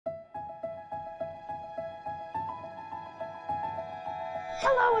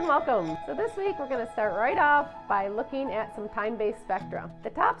Hello and welcome. So this week we're going to start right off by looking at some time-based spectra.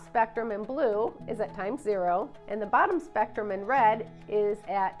 The top spectrum in blue is at time 0, and the bottom spectrum in red is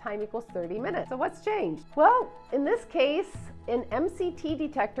at time equals 30 minutes. So what's changed? Well, in this case, an MCT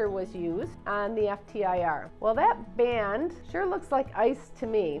detector was used on the FTIR. Well, that band sure looks like ice to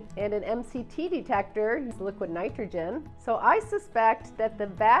me, and an MCT detector is liquid nitrogen. So I suspect that the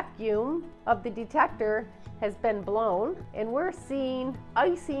vacuum of the detector has been blown, and we're seeing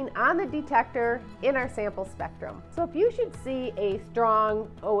icing on the detector in our sample spectrum. So if you should see a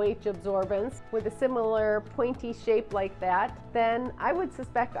strong OH absorbance with a similar pointy shape like that, then I would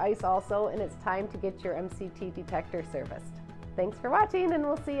suspect ice also, and it's time to get your MCT detector serviced. Thanks for watching, and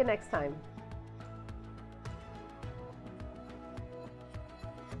we'll see you next time.